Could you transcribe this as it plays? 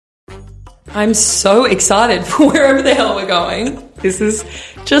I'm so excited for wherever the hell we're going. This is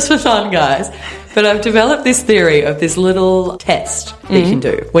just for fun, guys. But I've developed this theory of this little test that you can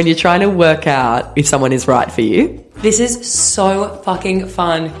do when you're trying to work out if someone is right for you. This is so fucking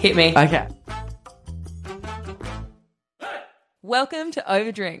fun. Hit me. Okay. Welcome to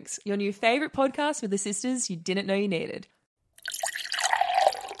Overdrinks, your new favourite podcast with the sisters you didn't know you needed.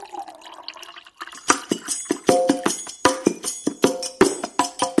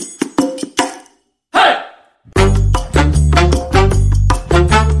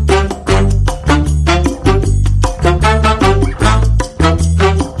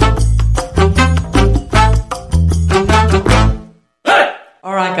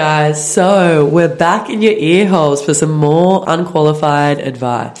 So we're back in your ear holes for some more unqualified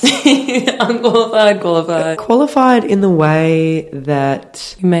advice. Qualified in the way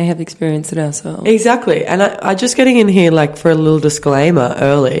that you may have experienced it ourselves. Exactly. And I just getting in here like for a little disclaimer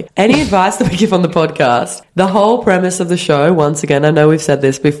early. Any advice that we give on the podcast, the whole premise of the show, once again, I know we've said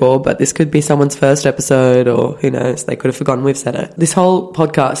this before, but this could be someone's first episode or who knows, they could have forgotten we've said it. This whole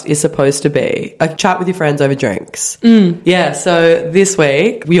podcast is supposed to be a chat with your friends over drinks. Yeah, so this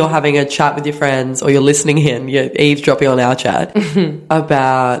week you're having a chat with your friends or you're listening in, you're eavesdropping on our chat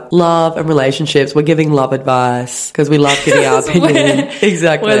about love and relationships. We're giving love advice because we love giving our opinion.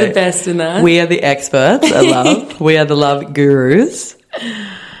 Exactly. We're the best in that. We are the experts at love. We are the love gurus.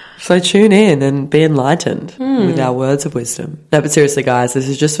 So tune in and be enlightened with our words of wisdom. No, but seriously, guys, this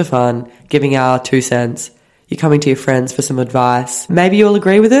is just for fun, giving our 2 cents. You're coming to your friends for some advice. Maybe you'll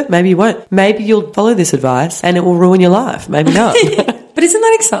agree with it. Maybe you won't. Maybe you'll follow this advice and it will ruin your life. Maybe not. But isn't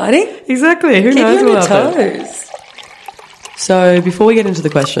that exciting? Exactly. Who Keep knows you on what your happens? toes. So before we get into the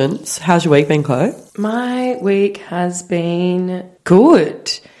questions, how's your week been, Chloe? My week has been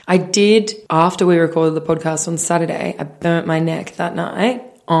good. I did, after we recorded the podcast on Saturday, I burnt my neck that night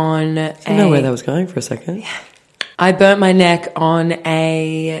on I didn't know where that was going for a second. I burnt my neck on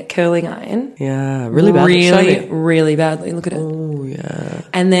a curling iron. Yeah, really badly. Really, really badly. Look at it. Oh, yeah.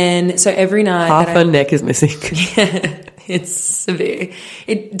 And then, so every night... Half her neck is missing. Yeah, it's severe.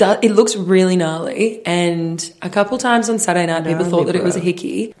 It looks really gnarly. And a couple times on Saturday night, people thought that it was a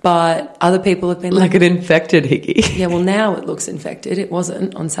hickey. But other people have been like an infected hickey. Yeah, well, now it looks infected. It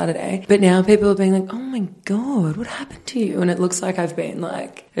wasn't on Saturday. But now people are being like, oh my God, what happened to you? And it looks like I've been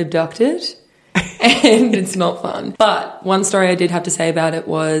like abducted. And it's not fun. But one story I did have to say about it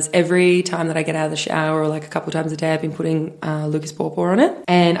was every time that I get out of the shower or like a couple of times a day, I've been putting Lucas Pawpaw on it.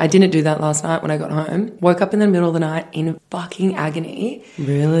 And I didn't do that last night when I got home. Woke up in the middle of the night in fucking agony.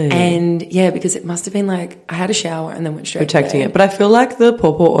 Really? And yeah, because it must have been like I had a shower and then went straight protecting to bed. it. But I feel like the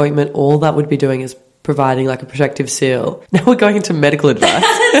Pawpaw ointment, all that would be doing is providing like a protective seal. Now we're going into medical advice.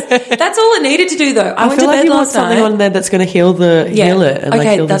 That's all it needed to do though. I went feel to like bed you want last something night. on there that's going to heal it. And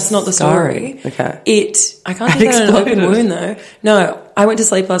okay, heal that's not the story. Okay. I can't do that on an open wound though. No, I went to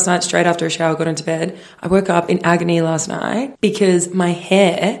sleep last night straight after a shower, got into bed. I woke up in agony last night because my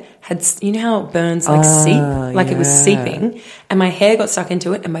hair had, you know how it burns like seep? Like it was seeping. And my hair got stuck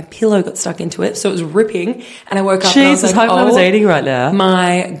into it and my pillow got stuck into it. So it was ripping. And I woke up and I was like, I was eating right now.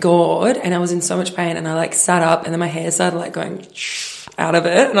 My God. And I was in so much pain and I like sat up and then my hair started like going out of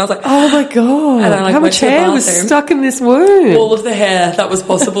it. And I was like, oh my God. And I like how much hair was stuck in this wound? All of the hair that was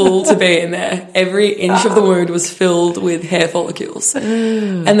possible to be in there. Every inch of the wound was filled with hair follicles.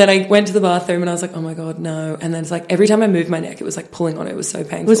 And then I went to the bathroom and I was like, oh my God, no. And then it's like every time I moved my neck, it was like pulling on it. It was so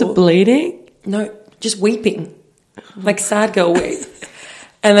painful. Was it bleeding? No, just weeping. Like sad girl weep.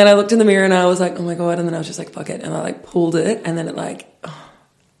 And then I looked in the mirror and I was like, oh my God. And then I was just like, fuck it. And I like pulled it and then it like, it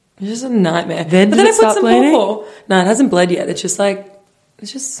was just a nightmare. Then but did then it start bleeding? No, it hasn't bled yet. It's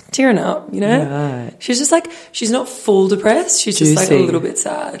just tearing up, you know? Right. She's just like, she's not full depressed. She's just like a little bit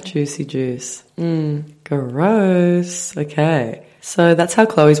sad. Juicy juice. Gross. Okay. So that's how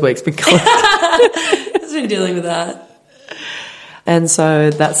Chloe's week's been going. I've been dealing with that. And so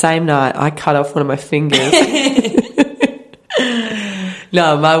that same night, I cut off one of my fingers.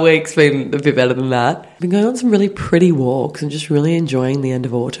 No, my week's been a bit better than that. I've been going on some really pretty walks and just really enjoying the end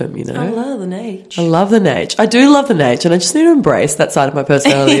of autumn, you know? I love the nature. I love the nature. I do love the nature, and I just need to embrace that side of my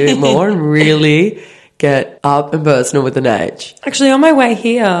personality a bit more and really get up and personal with the nature. Actually, on my way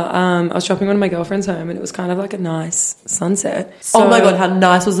here, I was dropping one of my girlfriend's home and it was kind of like a nice sunset. So, oh my God, how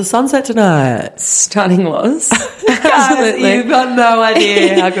nice was the sunset tonight? Stunning was. Absolutely. You've got no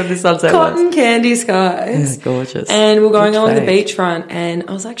idea how good the sunset was. Cotton candy skies. Yeah, gorgeous. And we're going along the beachfront and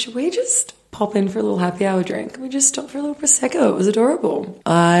I was like, should we just pop in for a little happy hour drink? We just stopped for a little Prosecco. It was adorable.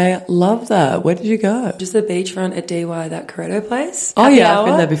 I love that. Where did you go? Just the beachfront at DY, that Corretto place. Oh, happy yeah, hour, I've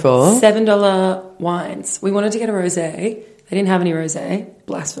been there before. $7 wines. We wanted to get a rosé. They didn't have any rosé,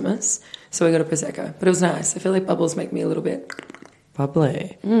 blasphemous. So we got a Prosecco. But it was nice. I feel like bubbles make me a little bit...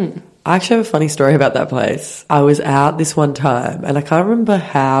 Bubbly. I actually have a funny story about that place. I was out this one time and I can't remember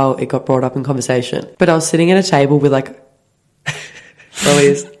how it got brought up in conversation, but I was sitting at a table with like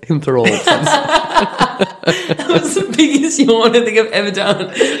Chloe's enthralled. That was the biggest yawn I think I've ever done.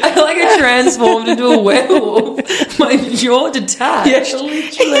 I feel like I transformed into a werewolf. My jaw detached. Yeah,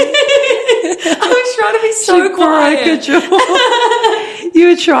 literally. I was trying to be so quiet. You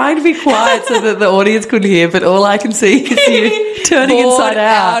were trying to be quiet so that the audience couldn't hear, but all I can see is you turning inside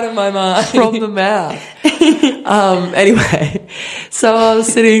out of my mind from the mouth. Anyway, so I was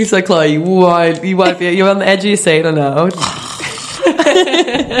sitting. So Chloe, you won't be. You're on the edge of your seat. I know.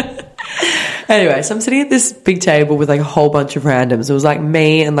 Anyway, so I'm sitting at this big table with like a whole bunch of randoms. It was like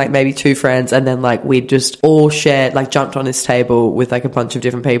me and like maybe 2 friends, and then like we'd just all shared, like jumped on this table with like a bunch of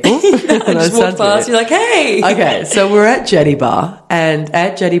different people. And I just walked past, you're like, hey. Okay, so we're at Jetty Bar, and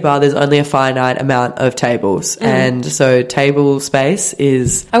at Jetty Bar there's only a finite amount of tables, and so table space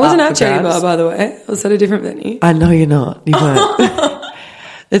is I wasn't up at for Jetty grabs. Bar, by the way. I was at a different venue. I know you're not. You weren't.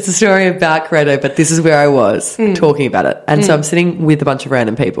 It's a story about Credo, but this is where I was talking about it. And so I'm sitting with a bunch of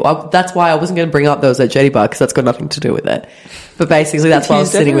random people. That's why I wasn't going to bring up those at Jetty Bar, because that's got nothing to do with it. But basically that's why I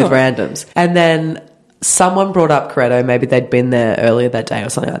was sitting with randoms. And then someone brought up Credo. Maybe they'd been there earlier that day or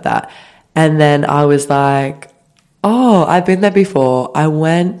something like that. And then I was like, oh, I've been there before. I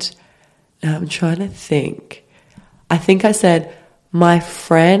went, and I'm trying to think. I think I said, my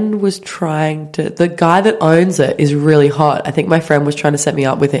friend was trying to, the guy that owns it is really hot. I think my friend was trying to set me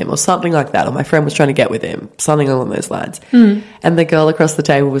up with him or something like that. Or my friend was trying to get with him, something along those lines. And the girl across the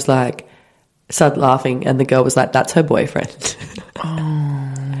table was like, started laughing. And the girl was like, that's her boyfriend. Oh,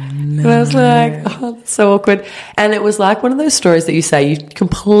 no. And I was like, oh, that's so awkward. And it was like one of those stories that you say, you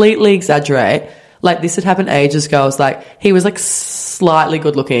completely exaggerate. Like this had happened ages ago. I was like, he was like slightly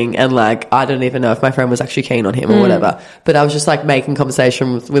good looking, and like I don't even know if my friend was actually keen on him or whatever. But I was just like making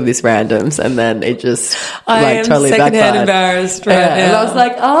conversation with these randoms, and then it just like totally backfired. I am secondhand embarrassed right now. And I was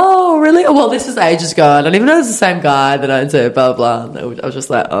like, oh really? Well, this was ages ago. I don't even know it's the same guy that owns it. Blah blah. And I was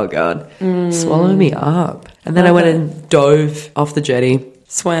just like, oh god, swallow me up. And then I went and dove off the jetty.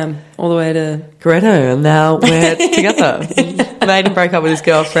 Swam all the way to Greta, and now we're together. Made him break up with his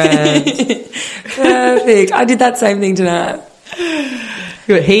girlfriend. Perfect. I did that same thing tonight.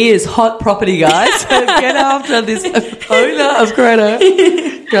 Good. He is hot property, guys. So get after this owner of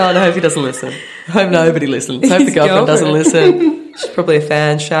Greta. God, I hope he doesn't listen. I hope nobody listens. I hope the girlfriend doesn't listen. She's probably a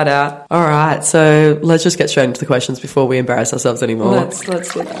fan. Shout out. All right, so let's just get straight into the questions before we embarrass ourselves anymore. Let's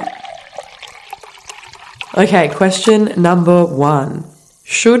do that. Okay, question number 1.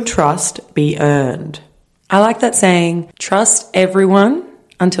 Should trust be earned? I like that saying, trust everyone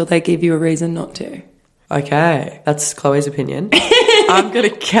until they give you a reason not to. Okay, that's Chloe's opinion. I'm going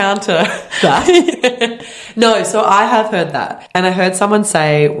to counter that. No, so I have heard that. And I heard someone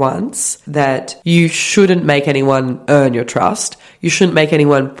say once that you shouldn't make anyone earn your trust. You shouldn't make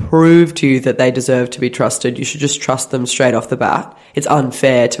anyone prove to you that they deserve to be trusted. You should just trust them straight off the bat. It's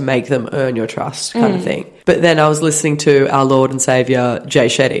unfair to make them earn your trust kind of thing. But then I was listening to our Lord and Saviour, Jay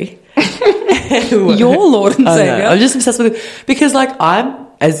Shetty. Your Lord and Saviour? I'm just obsessed with it. Because like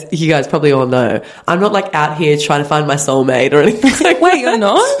as you guys probably all know, I'm not like out here trying to find my soulmate or anything like Wait, you're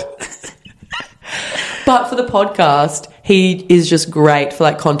not? But for the podcast, he is just great for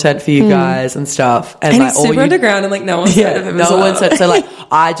like content for you guys and stuff. And like he's super underground, and like no one's heard of him. No one said. So like,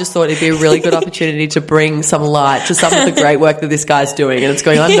 I just thought it'd be a really good opportunity to bring some light to some of the great work that this guy's doing, and it's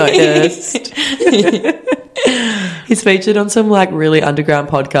going unnoticed. He's featured on some like really underground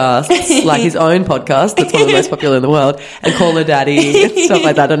podcasts, like his own podcast that's one of the most popular in the world, and Call Her Daddy and stuff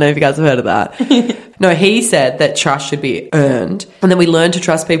like that. I don't know if you guys have heard of that. No, he said that trust should be earned, and that we learn to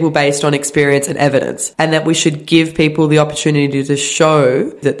trust people based on experience and evidence, and that we should give people the opportunity to show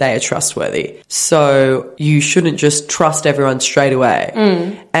that they are trustworthy. So you shouldn't just trust everyone straight away.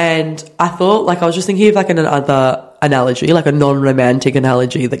 And I thought, like, I was just thinking of like another analogy, like a non-romantic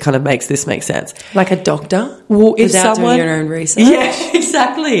analogy that kind of makes this make sense. Like a doctor? Well, if without someone, doing your own research? Yeah,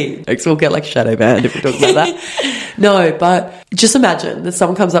 exactly. We'll get like shadow banned if we talk about that. No, but just imagine that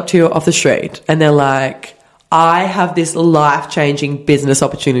someone comes up to you off the street and they're like, I have this life-changing business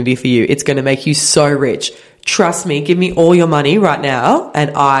opportunity for you. It's going to make you so rich. Trust me, give me all your money right now and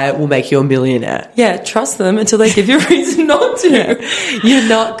I will make you a millionaire. Yeah, trust them until they give you a reason not to. You're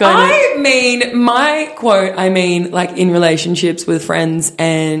not going to... I mean, my quote, like in relationships with friends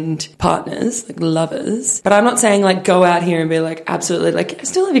and partners, like lovers. But I'm not saying like go out here and be like, absolutely, like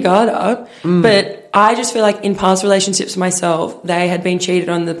still have your guard up. But I just feel like in past relationships myself, they had been cheated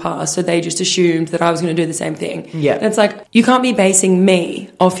on in the past, so they just assumed that I was going to do the same thing. Yeah. And it's like, you can't be basing me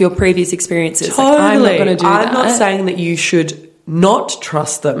off your previous experiences. Totally. Like, I'm not going to do that. I'm not saying that you should not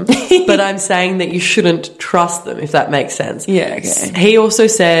trust them, but I'm saying that you shouldn't trust them, if that makes sense. Yeah, okay. He also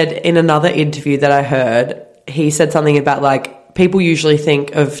said in another interview that I heard, he said something about like people usually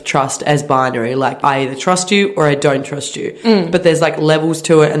think of trust as binary, like I either trust you or I don't trust you. But there's like levels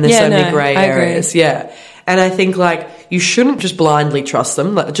to it and there's many grey areas. Yeah. And I think like you shouldn't just blindly trust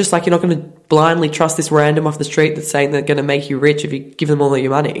them. Like, just like you're not going to blindly trust this random off the street that's saying they're going to make you rich if you give them all of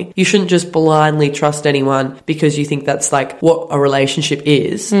your money. You shouldn't just blindly trust anyone because you think that's like what a relationship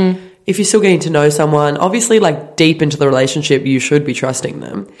is. If you're still getting to know someone, obviously like deep into the relationship, you should be trusting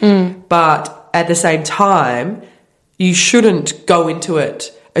them. But at the same time, you shouldn't go into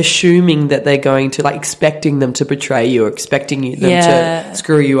it assuming that they're going to, like, expecting them to betray you or expecting them to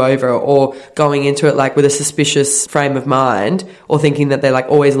screw you over, or going into it like with a suspicious frame of mind or thinking that they're like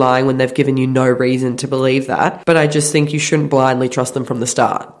always lying when they've given you no reason to believe that. But I just think you shouldn't blindly trust them from the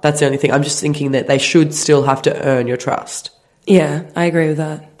start. That's the only thing. I'm just thinking that they should still have to earn your trust. Yeah, I agree with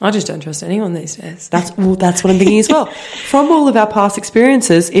that. I just don't trust anyone these days. That's what I'm thinking as well. From all of our past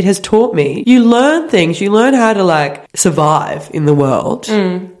experiences, it has taught me, you learn things, you learn how to like survive in the world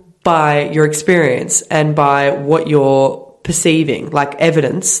by your experience and by what you're perceiving, like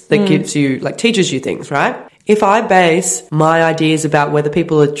evidence that gives you, like teaches you things, right? If I base my ideas about whether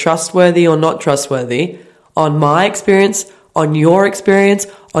people are trustworthy or not trustworthy on my experience, on your experience,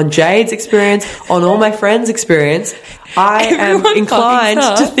 on Jade's experience, on all my friends' experience, I am inclined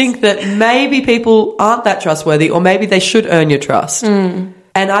to think that maybe people aren't that trustworthy, or maybe they should earn your trust. And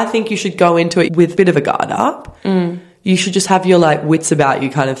I think you should go into it with a bit of a guard up. You should just have your like wits about you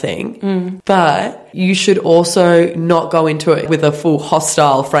kind of thing. But you should also not go into it with a full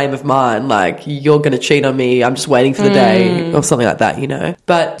hostile frame of mind, like you're going to cheat on me, I'm just waiting for the day, or something like that, you know.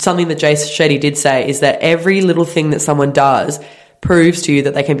 But something that Jay Shetty did say is that every little thing that someone does proves to you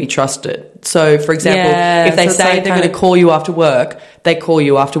that they can be trusted. So, for example, if they say they're going to call you after work, they call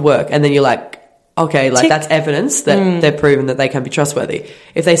you after work, and then you're like, okay, like that's evidence that they're proven that they can be trustworthy.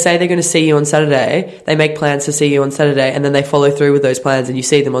 If they say they're going to see you on Saturday, they make plans to see you on Saturday, and then they follow through with those plans and you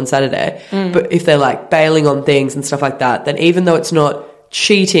see them on Saturday. But if they're like bailing on things and stuff like that, then even though it's not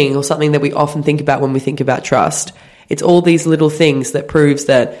cheating or something that we often think about when we think about trust, it's all these little things that proves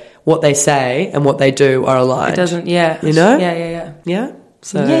that what they say and what they do are aligned. It doesn't, you know? Yeah.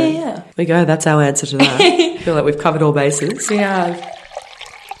 So there we go. That's our answer to that. I feel like we've covered all bases. Yeah.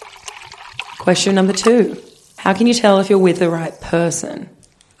 Question number 2. How can you tell if you're with the right person?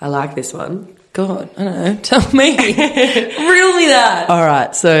 I like this one. God, I don't know. Tell me. Reel me that. All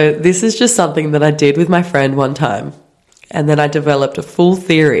right. So this is just something that I did with my friend one time. And then I developed a full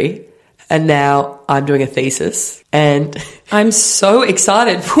theory. And now I'm doing a thesis. And I'm so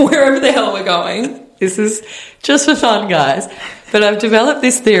excited for wherever the hell we're going. This is just for fun, guys. But I've developed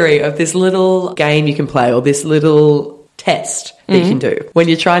this theory of this little game you can play, or this little test that you can do when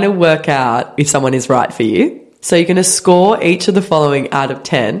you're trying to work out if someone is right for you. So you're going to score each of the following out of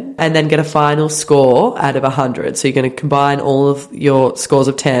 10 and then get a final score out of 100. So you're going to combine all of your scores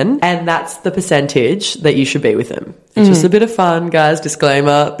of 10, and that's the percentage that you should be with them. It's just a bit of fun, guys.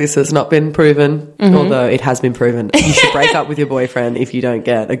 Disclaimer, this has not been proven, although it has been proven. You should break up with your boyfriend if you don't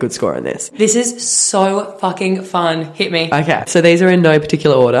get a good score on this. This is so fucking fun. Hit me. Okay, so these are in no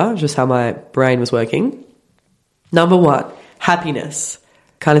particular order, just how my brain was working. Number 1, happiness.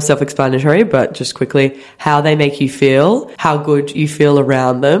 Kind of self-explanatory, but just quickly, how they make you feel, how good you feel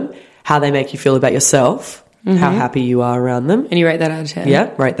around them, how they make you feel about yourself, how happy you are around them. And you rate that out of 10?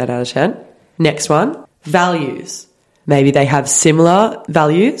 Yeah, rate that out of 10. Next one, values. Maybe they have similar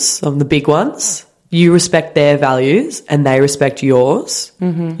values on the big ones. You respect their values and they respect yours.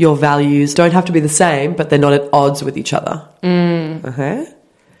 Your values don't have to be the same, but they're not at odds with each other. Okay.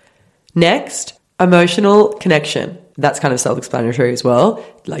 Next, emotional connection. That's kind of self-explanatory as well.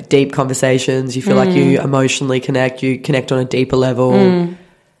 Like deep conversations, you feel like you emotionally connect, you connect on a deeper level.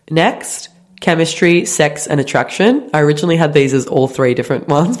 Next, chemistry, sex and attraction. I originally had these as all 3 different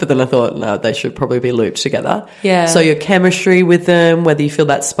ones, but then I thought, no, they should probably be looped together. Yeah. So your chemistry with them, whether you feel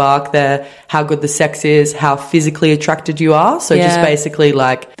that spark there, how good the sex is, how physically attracted you are. So just basically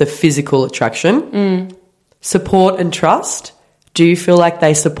like the physical attraction. Support and trust. Do you feel like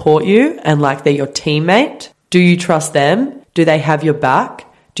they support you and like they're your teammate? Do you trust them? Do they have your back?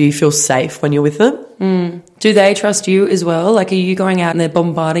 Do you feel safe when you're with them? Do they trust you as well? Like, are you going out and they're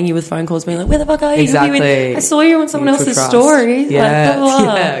bombarding you with phone calls being like, where the fuck are you? Exactly. I saw you on someone else's story. Yeah, Like, blah, blah,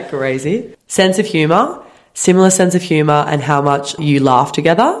 blah. yeah, crazy. Sense of humour. similar sense of humor, and how much you laugh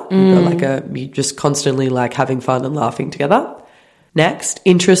together. You just constantly like having fun and laughing together. Next,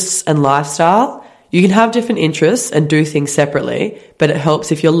 interests and lifestyle. You can have different interests and do things separately, but it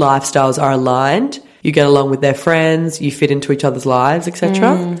helps if your lifestyles are aligned. You get along with their friends, you fit into each other's lives,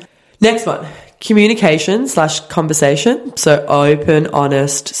 etc. Next one, communication/conversation. So open,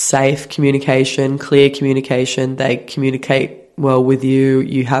 honest, safe communication, clear communication. They communicate well with you.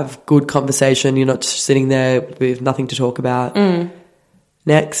 You have good conversation. You're not just sitting there with nothing to talk about.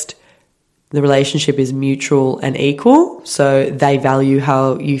 Next, the relationship is mutual and equal. So they value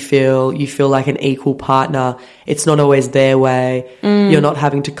how you feel. You feel like an equal partner. It's not always their way. You're not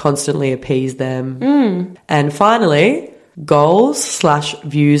having to constantly appease them. And finally,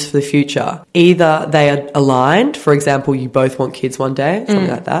 goals/views for the future. Either they are aligned. For example, you both want kids one day,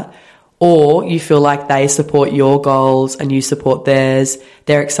 something like that. Or you feel like they support your goals and you support theirs.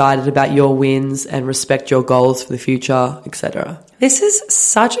 They're excited about your wins and respect your goals for the future, etc. This is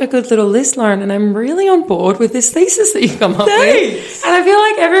such a good little list, Lauren, and I'm really on board with this thesis that you've come up with. And I feel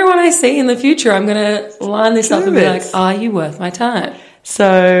like everyone I see in the future, I'm going to line this up and be like, are you worth my time?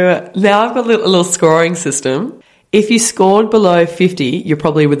 So now I've got a little scoring system. If you scored below 50, you're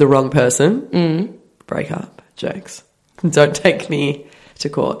probably with the wrong person. Break up. Jokes. Don't take me to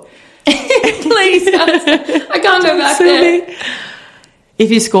court. Please, guys. I can't go back there.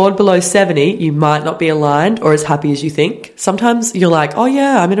 If you scored below 70, you might not be aligned or as happy as you think. Sometimes you're like, oh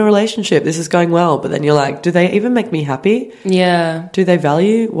yeah, I'm in a relationship, this is going well. But then you're like, do they even make me happy? Yeah. Do they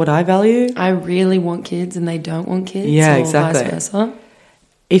value what I value? I really want kids and they don't want kids. Yeah, or exactly. vice versa.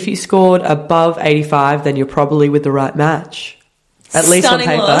 If you scored above 85, then you're probably with the right match. At least on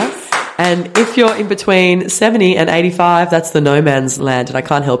paper. Love. And if you're in between 70 and 85, that's the no man's land, and I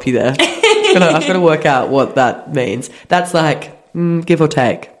can't help you there. I've got to work out what that means. That's like give or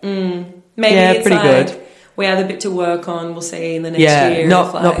take. Maybe it's pretty good. We have a bit to work on. We'll see in the next year.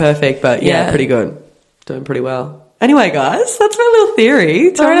 Not perfect, but pretty good. Doing pretty well. Anyway, guys, that's my little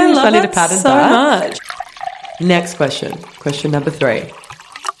theory. Tell me if I need to patent so that. much. Next question. Question number 3.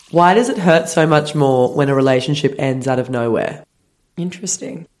 Why does it hurt so much more when a relationship ends out of nowhere?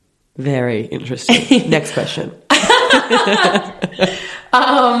 Interesting. Very interesting. Next question.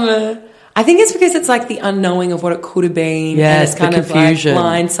 I think it's because it's like the unknowing of what it could have been. Yeah, and it's kind of like confusion.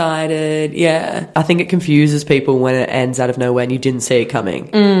 blindsided. Yeah. I think it confuses people when it ends out of nowhere and you didn't see it coming.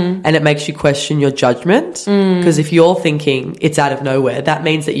 And it makes you question your judgment. Because if you're thinking it's out of nowhere, that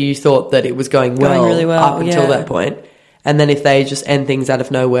means that you thought that it was going really well up until that point. And then if they just end things out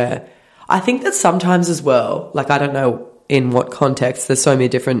of nowhere, I think that sometimes as well, like I don't know in what context, there's so many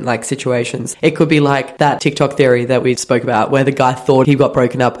different like situations. It could be like that TikTok theory that we spoke about where the guy thought he got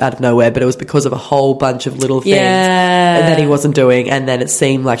broken up out of nowhere, but it was because of a whole bunch of little things that he wasn't doing, and then it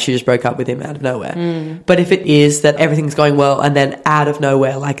seemed like she just broke up with him out of nowhere. But if it is that everything's going well and then out of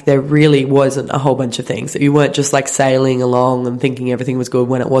nowhere, like there really wasn't a whole bunch of things, that you weren't just like sailing along and thinking everything was good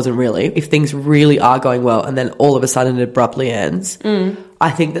when it wasn't really. If things really are going well and then all of a sudden it abruptly ends, I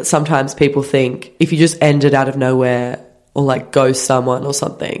think that sometimes people think if you just end it out of nowhere or like ghost someone or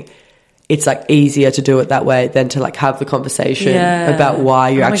something, it's like easier to do it that way than to like have the conversation about why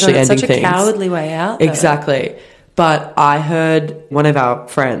you're actually ending things. Such a cowardly way out. Though. Exactly. But I heard one of our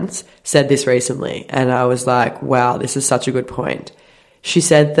friends said this recently and I was like, wow, this is such a good point. She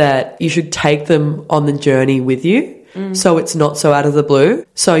said that you should take them on the journey with you so it's not so out of the blue.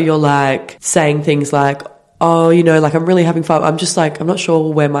 So you're like saying things like, oh, you know, like I'm really having fun. I'm just like, I'm not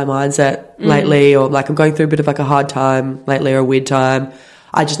sure where my mind's at lately, or like I'm going through a bit of like a hard time lately or a weird time.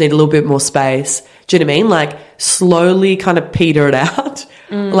 I just need a little bit more space. Do you know what I mean? Like slowly kind of peter it out.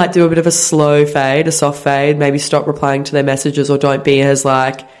 Like do a bit of a slow fade, a soft fade, maybe stop replying to their messages or don't be as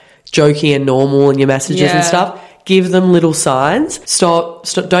like jokey and normal in your messages and stuff. Give them little signs. Stop,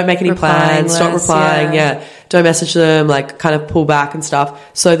 don't make any plans. Stop replying. Don't message them, like kind of pull back and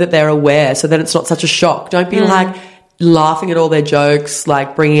stuff so that they're aware, so that it's not such a shock. Don't be like laughing at all their jokes,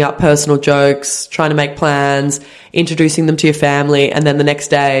 like bringing up personal jokes, trying to make plans, introducing them to your family, and then the next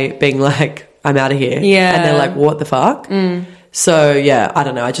day being like, I'm out of here. Yeah. And they're like, what the fuck? So, yeah, I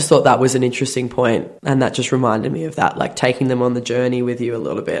don't know. I just thought that was an interesting point, and that just reminded me of that, like taking them on the journey with you a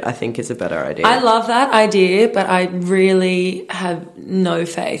little bit, I think is a better idea. I love that idea, but I really have no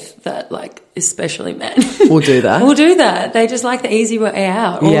faith that, like, especially men will do that. Will do that. They just like the easy way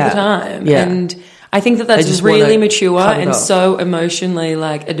out all the time. Yeah. And I think that that's really mature and so emotionally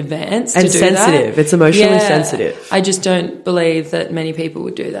like advanced and to do sensitive. That. It's emotionally sensitive. I just don't believe that many people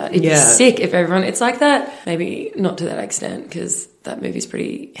would do that. It'd be sick if everyone. It's like that. Maybe not to that extent because that movie's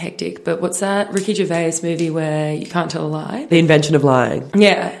pretty hectic. But what's that Ricky Gervais movie where you can't tell a lie? The Invention of Lying.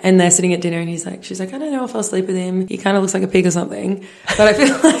 Yeah, and they're sitting at dinner and she's like, I don't know if I'll sleep with him. He kind of looks like a pig or something. But I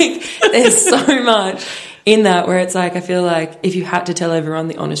feel like there's so much in that where it's like, I feel like if you had to tell everyone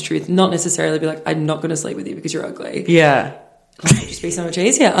the honest truth, not necessarily be like, I'm not going to sleep with you because you're ugly. Yeah. Life would just be so much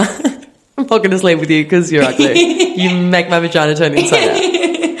easier. I'm not going to sleep with you because you're ugly. You make my vagina turn inside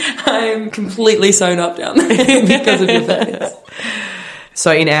out. I'm completely sewn up down there because of your face.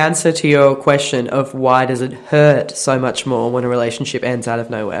 So in answer to your question of why does it hurt so much more when a relationship ends out of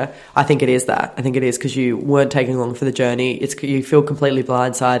nowhere, I think it is that. I think it is because you weren't taking along for the journey. You feel completely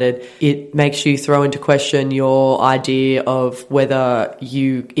blindsided. It makes you throw into question your idea of whether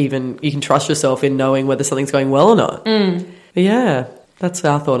you can trust yourself in knowing whether something's going well or not. But yeah, that's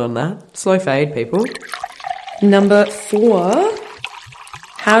our thought on that. Slow fade, people. Number 4,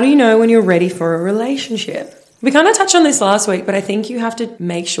 how do you know when you're ready for a relationship? We kind of touched on this last week, but I think you have to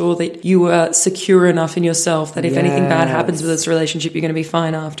make sure that you are secure enough in yourself that if anything bad happens with this relationship, you're going to be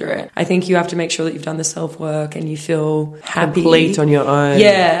fine after it. I think you have to make sure that you've done the self-work and you feel happy. Complete on your own.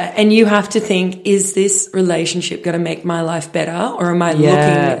 Yeah, and you have to think, is this relationship going to make my life better, or am I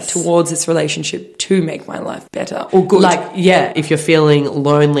looking towards this relationship to make my life better or good? Like, if you're feeling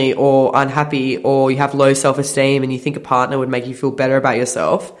lonely or unhappy or you have low self-esteem and you think a partner would make you feel better about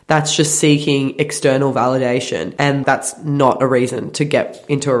yourself, that's just seeking external validation. And that's not a reason to get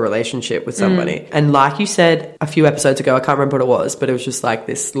into a relationship with somebody. And like you said a few episodes ago, I can't remember what it was, but it was just like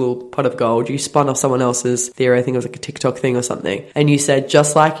this little pot of gold. You spun off someone else's theory. I think it was like a TikTok thing or something. And you said,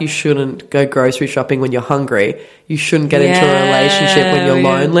 just like you shouldn't go grocery shopping when you're hungry, you shouldn't get into a relationship when you're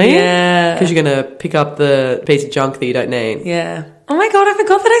lonely. Yeah. Because you're going to pick up the piece of junk that you don't need. Yeah. Oh my God, I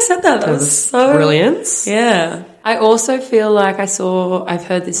forgot that I said that. That was so brilliant. Yeah. I also feel like I've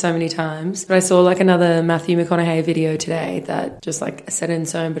heard this so many times, but I saw like another Matthew McConaughey video today that just like set it in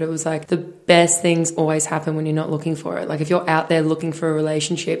stone, but it was like the best things always happen when you're not looking for it. Like if you're out there looking for a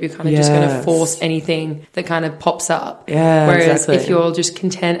relationship, you're kind of just going to force anything that kind of pops up. Yeah, Whereas if you're just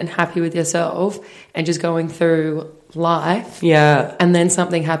content and happy with yourself and just going through life, and then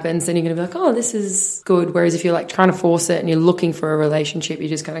something happens, then you're going to be like, oh, this is good. Whereas if you're like trying to force it and you're looking for a relationship, you're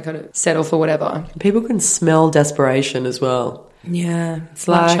just going to kind of settle for whatever. People can smell desperation as well. Yeah, it's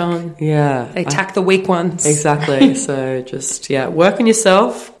like on. Yeah, they attack the weak ones. Exactly. So just work on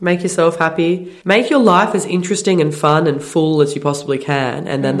yourself, make yourself happy, make your life as interesting and fun and full as you possibly can,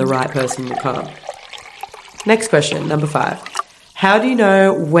 and then the right person will come. Next question, number 5. How do you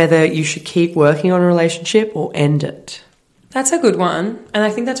know whether you should keep working on a relationship or end it? That's a good one. And I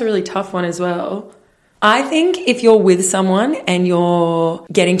think that's a really tough one as well. I think if you're with someone and you're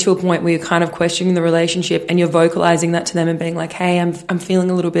getting to a point where you're kind of questioning the relationship and you're vocalizing that to them and being like, hey, I'm feeling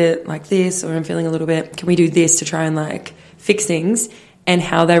a little bit like this, or I'm feeling a little bit, can we do this to try and like fix things? And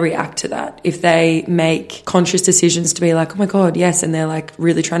how they react to that. If they make conscious decisions to be like, oh my God, yes, and they're like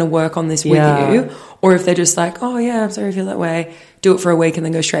really trying to work on this with you, or if they're just like, oh yeah, I'm sorry I feel that way, do it for a week and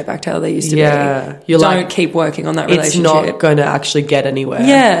then go straight back to how they used to be. Don't keep working on that relationship. It's not going to actually get anywhere.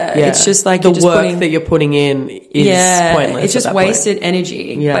 Yeah. It's just like the work that you're putting in is pointless. It's just wasted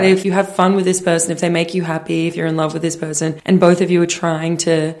energy. Yeah. But if you have fun with this person, if they make you happy, if you're in love with this person, and both of you are trying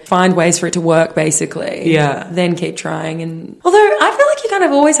to find ways for it to work, basically, then keep trying. And although I feel like you kind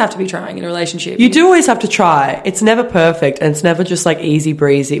of always have to be trying in a relationship. You do always have to try. It's never perfect, and it's never just like easy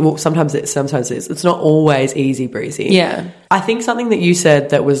breezy. Well, sometimes it is. It's not always easy breezy. Yeah. I think something that you said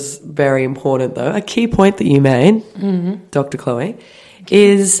that was very important, though, a key point that you made, Dr. Chloe,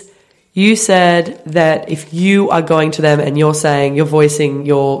 is you said that if you are going to them and you're voicing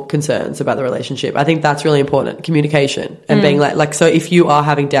your concerns about the relationship, I think that's really important. Communication and being like, so if you are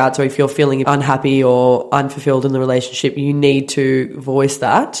having doubts or if you're feeling unhappy or unfulfilled in the relationship, you need to voice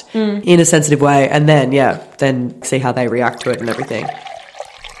that in a sensitive way, and then see how they react to it and everything.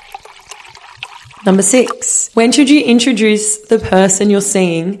 Number 6, when should you introduce the person you're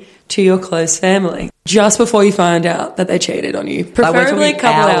seeing to your close family? Just before you find out that they cheated on you. Preferably a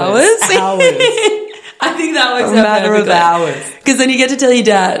couple hours. I think that works out a matter of hours. Because then you get to tell your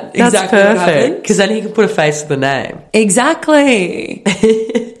dad exactly what happened. Because then he can put a face to the name. Exactly.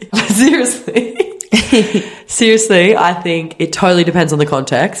 Seriously, I think it totally depends on the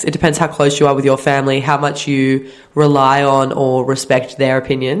context. It depends how close you are with your family, how much you rely on or respect their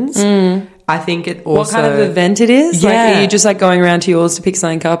opinions. I think it also... What kind of event it is? Yeah. Like, are you just like going around to yours to pick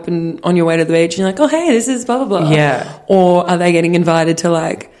something up and on your way to the beach and you're like, oh, hey, this is blah, blah, blah. Yeah. Or are they getting invited to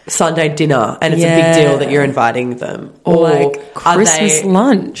like... Sunday dinner and it's a big deal that you're inviting them? Or like Christmas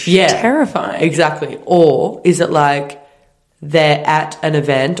lunch. Yeah. Terrifying. Exactly. Or is it like they're at an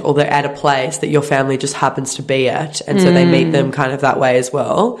event or they're at a place that your family just happens to be at, and so they meet them kind of that way as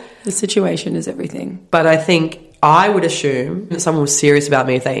well. The situation is everything. But I think I would assume that someone was serious about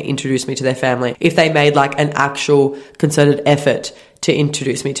me if they introduced me to their family, if they made like an actual concerted effort to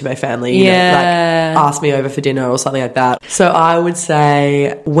introduce me to my family, you know, like ask me over for dinner or something like that. So I would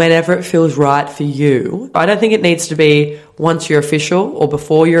say whenever it feels right for you. I don't think it needs to be once you're official or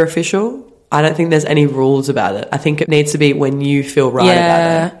before you're official. I don't think there's any rules about it. I think it needs to be when you feel right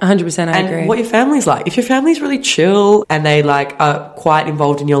about it. 100% I agree. And what your family's like. If your family's really chill and they like are quite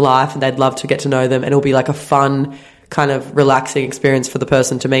involved in your life and they'd love to get to know them, and it'll be like a fun kind of relaxing experience for the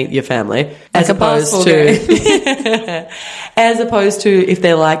person to meet your family, as opposed to as opposed to if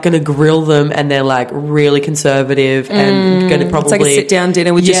they're like going to grill them and they're like really conservative and going to probably, it's like a sit down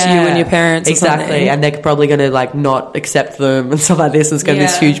dinner with just you and your parents or exactly something. And they're probably going to like not accept them and stuff like this. It's going to be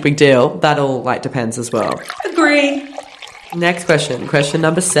this huge big deal. That all like depends as well. Agree. Next question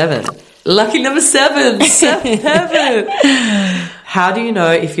number 7. Lucky number 7. 7. How do you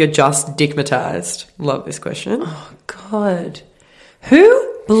know if you're just digmatized? Love this question. Oh, God.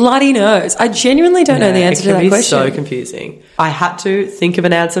 Who bloody knows? I genuinely don't know the answer to that question. It can be so confusing. I had to think of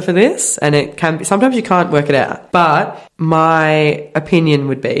an answer for this, and it can be, sometimes you can't work it out. But my opinion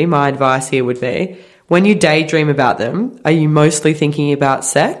would be, my advice here would be, when you daydream about them, are you mostly thinking about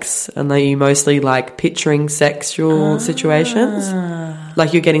sex? And are you mostly like picturing sexual situations?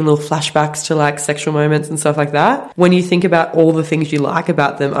 Like you're getting little flashbacks to like sexual moments and stuff like that. When you think about all the things you like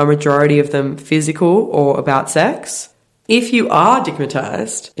about them, are majority of them physical or about sex? If you are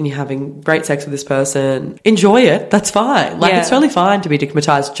digmatized and you're having great sex with this person, enjoy it. That's fine. Like, it's totally fine to be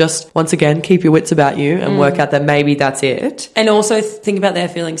digmatized. Just, once again, keep your wits about you and work out that maybe that's it. And also think about their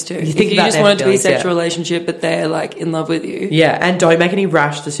feelings too. If you just want it to be a sexual relationship but they're like in love with you. Yeah, and don't make any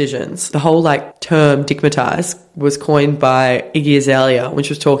rash decisions. The whole like term digmatized was coined by Iggy Azalea when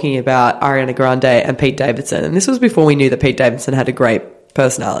she was talking about Ariana Grande and Pete Davidson. And this was before we knew that Pete Davidson had a great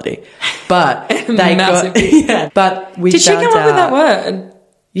personality, but they got but we did she come up with that word?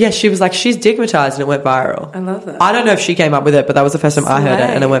 Yeah, she was like, she's digmatized, and it went viral. I love that. I don't know if she came up with it, but that was the first time I heard it,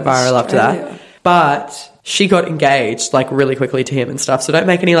 and it went viral after that. But she got engaged like really quickly to him and stuff, so don't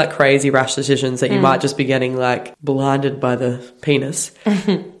make any like crazy rash decisions that you might just be getting like blinded by the penis.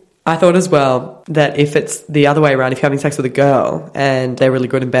 I thought as well that if it's the other way around, if you're having sex with a girl and they're really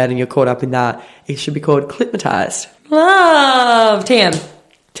good in bed and you're caught up in that, it should be called clitmatized. Love.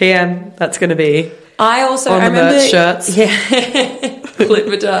 TM. That's going to be I remember merch shirts. Yeah.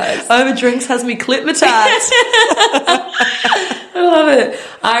 Clitmatized. Over drinks has me clitmatized. I love it.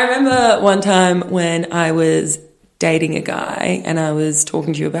 I remember one time when I was dating a guy and I was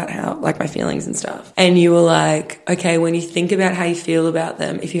talking to you about how, like, my feelings and stuff. And you were like, okay, when you think about how you feel about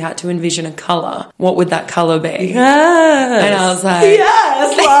them, if you had to envision a colour, what would that colour be? Yes. And I was like,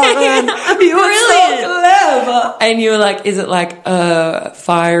 yes, Lauren. You were so clever. And you were like, is it like a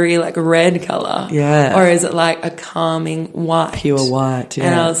fiery, like red colour? Yeah. Or is it like a calming white? Pure white, yeah.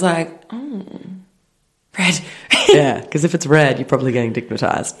 And I was like, red. Yeah, because if it's red, you're probably getting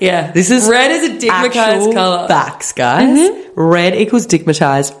digmatized. Yeah. This is red is a digmatized colour. Facts, guys. Red equals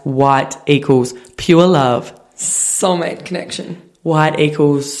digmatized, white equals pure love. Soulmate connection. White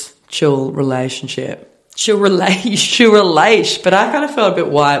equals chill relationship. Chill relation. But I kind of felt a bit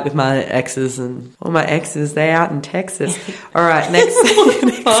white with my exes, and all my exes, they're out in Texas. All right, next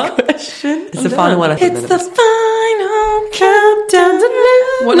question. It's the final one. It's the final countdown.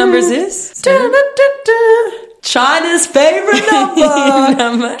 What number is this? China's favorite number.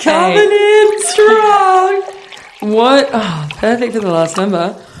 Number Coming in strong. What? Oh, perfect for the last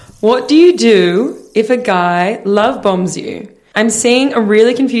number. What do you do if a guy love bombs you? I'm seeing a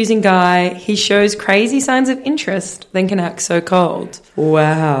really confusing guy. He shows crazy signs of interest, then can act so cold.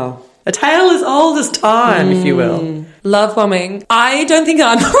 Wow. A tale as old as time, if you will. Love bombing. I don't think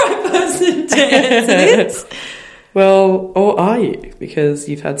I'm the right person to answer this. Well, or are you? Because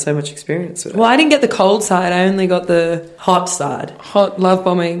you've had so much experience with it. Well, I didn't get the cold side. I only got the hot side. Hot love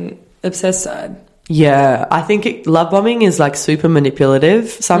bombing, obsessed side. Yeah, I think love bombing is like super manipulative.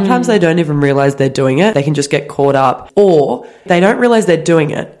 Sometimes they don't even realize they're doing it. They can just get caught up, or they don't realize they're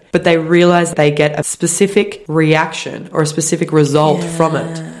doing it, but they realize they get a specific reaction or a specific result from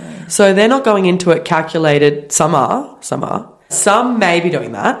it. So they're not going into it calculated. Some are. Some may be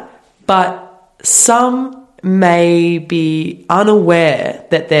doing that, but some may be unaware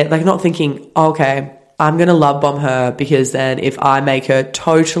that they're like not thinking, okay, I'm going to love bomb her because then if I make her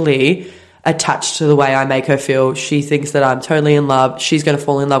totally attached to the way I make her feel, she thinks that I'm totally in love, she's going to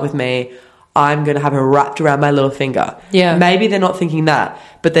fall in love with me, I'm going to have her wrapped around my little finger. Yeah. Maybe they're not thinking that,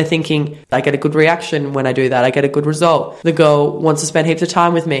 but they're thinking, I get a good reaction when I do that. I get a good result. The girl wants to spend heaps of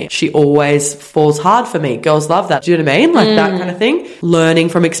time with me. She always falls hard for me. Girls love that. Do you know what I mean? Like that kind of thing. Learning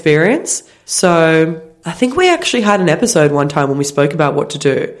from experience. So I think we actually had an episode one time when we spoke about what to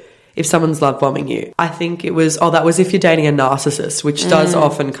do if someone's love bombing you. I think it was, that was if you're dating a narcissist, which does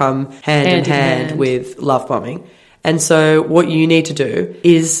often come hand in hand with love bombing. And so what you need to do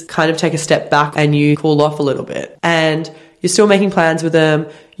is kind of take a step back and you cool off a little bit. And you're still making plans with them.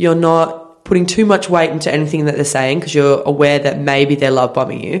 You're not putting too much weight into anything that they're saying because you're aware that maybe they're love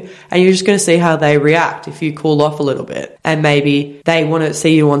bombing you. And you're just going to see how they react if you cool off a little bit. And maybe they want to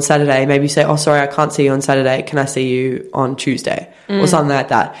see you on Saturday. Maybe you say, oh, sorry, I can't see you on Saturday. Can I see you on Tuesday? Or something like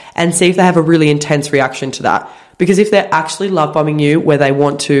that. And see if they have a really intense reaction to that. Because if they're actually love bombing you where they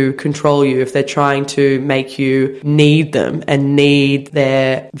want to control you, if they're trying to make you need them and need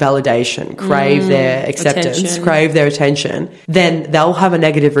their validation, crave their acceptance, crave their attention, then they'll have a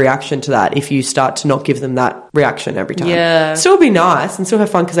negative reaction to that if you start to not give them that reaction every time. Yeah. Still be nice and still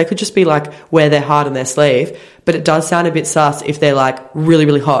have fun because they could just be like wear their heart on their sleeve, but it does sound a bit sus if they're like really,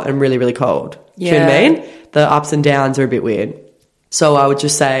 really hot and really, really cold. Yeah. Do you know what I mean? The ups and downs are a bit weird. So I would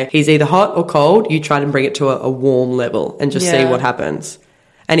just say he's either hot or cold. You try and bring it to a warm level and just see what happens.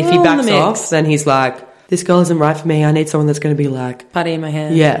 And if he backs off, then he's like, this girl isn't right for me. I need someone that's going to be like... Putty in my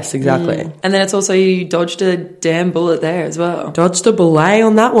hand. Yes, exactly. And then it's also you dodged a damn bullet there as well. Dodged a belay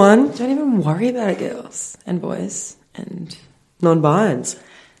on that one. Don't even worry about it, girls and boys and... Non-binds.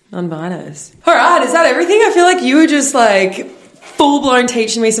 Non-binos. All right, is that everything? I feel like you were just like... full-blown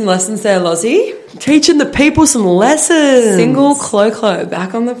teaching me some lessons there, Lozzie. Teaching the people some lessons. Single Clo-Clo,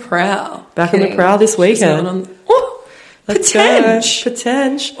 back on the prowl. Back on the prowl this weekend.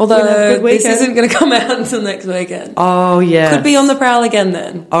 Potential. Although this isn't going to come out until next weekend. Oh, yeah. Could be on the prowl again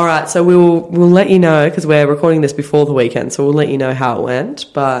then. All right, so we'll let you know because we're recording this before the weekend, so we'll let you know how it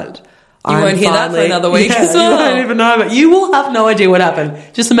went, but... You won't hear that for another week as well. You won't even know, but you will have no idea what happened.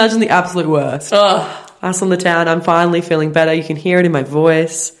 Just imagine the absolute worst. Us on the town, I'm finally feeling better. You can hear it in my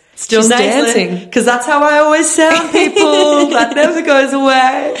voice. Still dancing. Because that's how I always sound, people. That never goes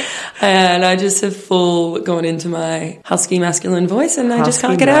away. And I just have gone into my husky masculine voice and I just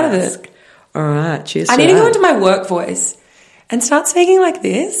can't get out of it. All right, cheers. I need to go into my work voice and start speaking like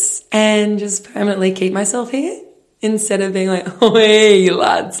this and just permanently keep myself here instead of being like, oh, hey,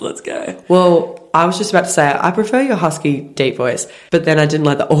 lads, let's go. Well... I was just about to say, I prefer your husky deep voice, but then I didn't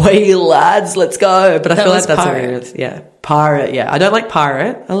like the, oi, lads, let's go. But I feel like that's pirate. something that's, pirate, yeah. I don't like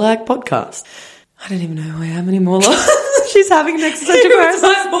pirate. I like podcast. I don't even know who I am anymore. She's having an existential crisis.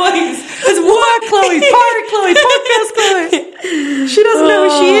 my voice. It's what, Chloe? Pirate Chloe, podcast Chloe. She doesn't know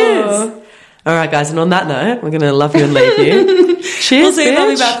who she is. All right, guys, and on that note, we're going to love you and leave you. Cheers, We'll see if I'll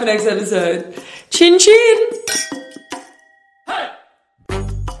be bitch. back for next episode. Chin chin.